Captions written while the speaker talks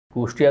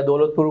কুষ্টিয়া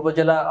দৌলতপুর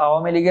উপজেলা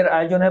আওয়ামী লীগের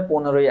আয়োজনে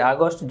 15ই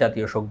আগস্ট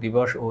জাতীয় শোক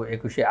দিবস ও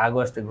 21শে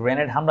আগস্ট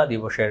গ্রেনেড হামলা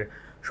দিবসের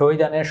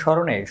শহীদানের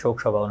স্মরণে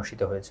শোকসভা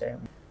অনুষ্ঠিত হয়েছে।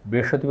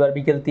 বৃহস্পতিবার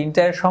বিকেল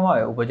 3টার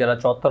সময় উপজেলা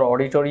চত্বর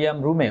অডিটোরিয়াম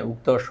রুমে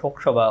উক্ত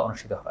শোকসভা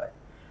অনুষ্ঠিত হয়।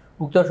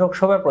 উক্ত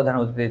শোকসভার প্রধান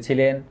অতিথি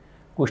ছিলেন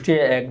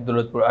কুষ্টিয়া 1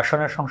 দৌলতপুর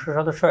আসনের সংসদ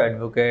সদস্য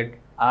অ্যাডভোকেট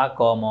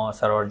আ.ক.ম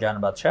সারোয়ার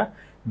বাদশা।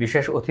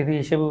 বিশেষ অতিথি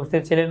হিসেবে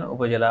উপস্থিত ছিলেন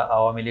উপজেলা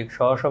আওয়ামী লীগ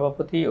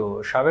সহসভাপতি ও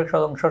সাবেক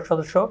সংসদ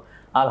সদস্য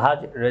আলহাজ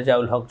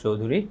রেজাউল হক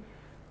চৌধুরী,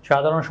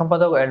 সাধারণ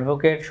সম্পাদক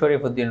অ্যাডভোকেট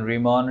শরীফ উদ্দিন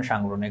রিমন,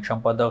 সাংগঠনিক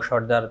সম্পাদক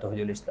সর্দার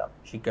তহিদুল ইসলাম,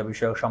 শিক্ষা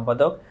বিষয়ক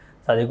সম্পাদক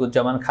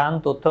সাদিকুজ্জামান খান,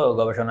 তথ্য ও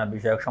গবেষণা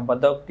বিষয়ক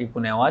সম্পাদক টিপু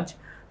নেওয়াজ,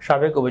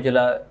 সাবেক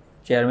উপজেলা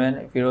চেয়ারম্যান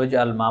ফিরোজ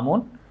আল মামুন।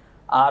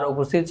 আর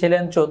উপস্থিত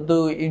ছিলেন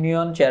 14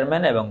 ইউনিয়ন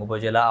চেয়ারম্যান এবং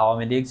উপজেলা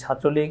আওয়ামী লীগ,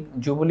 ছাত্রলীগ,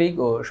 যুবলীগ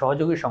ও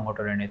সহযোগী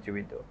সংগঠনের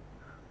নেতৃবৃন্দ।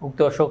 উক্ত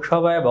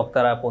শোকসভায়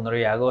বক্তারা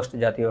 15ই আগস্ট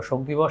জাতীয় শোক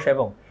দিবস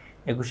এবং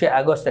 21শে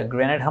আগস্ট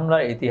গ্রেনেড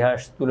হামলার ইতিহাস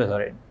তুলে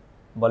ধরেন।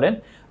 বলেন,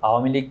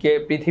 আওয়ামী লীগকে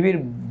পৃথিবীর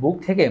বুক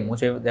থেকে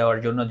মুছে দেওয়ার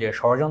জন্য যে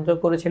ষড়যন্ত্র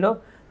করেছিল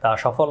তা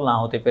সফল না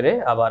হতে পেরে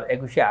আবার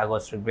 21শে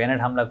আগস্ট গ্রেনেড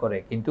হামলা করে,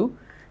 কিন্তু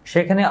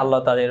সেখানে আল্লাহ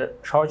তাদের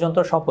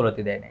ষড়যন্ত্র সফল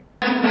হতে দেয় নাই।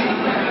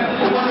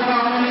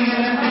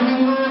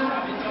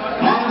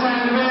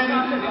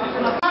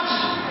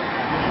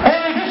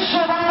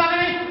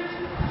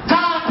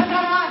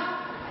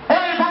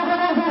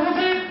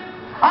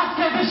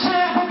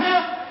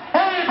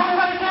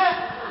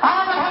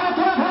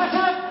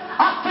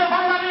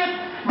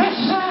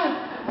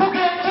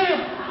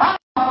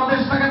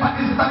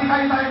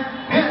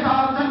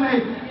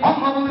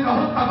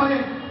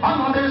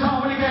 বাংলাদেশ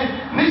আওয়ামী লীগকে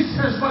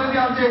নিঃশেষ করে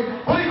দেওয়ার যে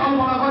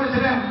পরিকল্পনা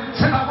করেছিলেন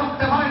সেটা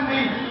করতে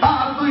পারেননি।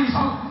 তার দুই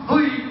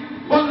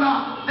কন্যা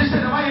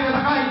দেশের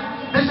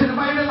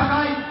বাইরে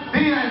থাকায়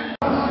তিনি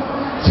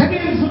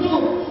সেদিন শুধু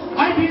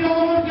আইভি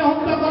রহমানকে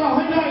হত্যা করা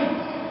হয় নাই,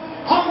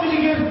 আওয়ামী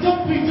লীগের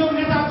 24 জন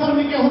নেতা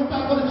কর্মীকে হত্যা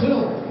করেছিল।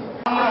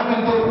 আমরা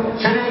কিন্তু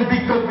সেদিন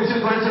বিক্ষোভ মিছিল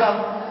করেছিলাম।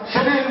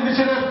 সেদিন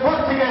মিছিলের পর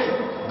থেকে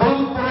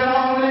দৌলতপুরের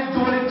আওয়ামী লীগ,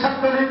 যুবলীগ,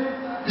 ছাত্রলীগ,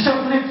 কৃষক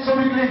লীগ,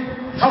 শ্রমিক লীগ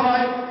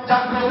সবাই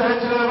জাগ্রত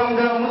হয়েছিল এবং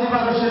যারা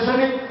মুজিবাদর্শের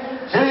সৈনিক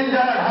সেদিন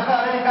যারা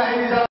ঢাকার এই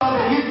কাহিনী যারা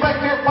হিট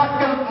ব্যাগকে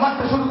পাটকেল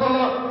মারতে শুরু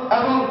করলো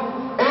এবং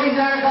এই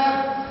জায়গার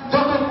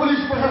যত পুলিশ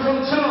প্রশাসন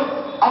ছিল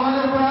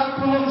আমাদের উপর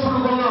আক্রমণ শুরু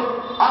করলো।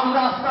 আমরা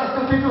আস্তে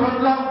আস্তে পিছু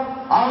হটলাম।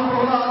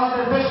 আমরা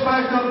আমাদের বেশ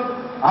কয়েকজন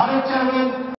আরো চেয়ারম্যান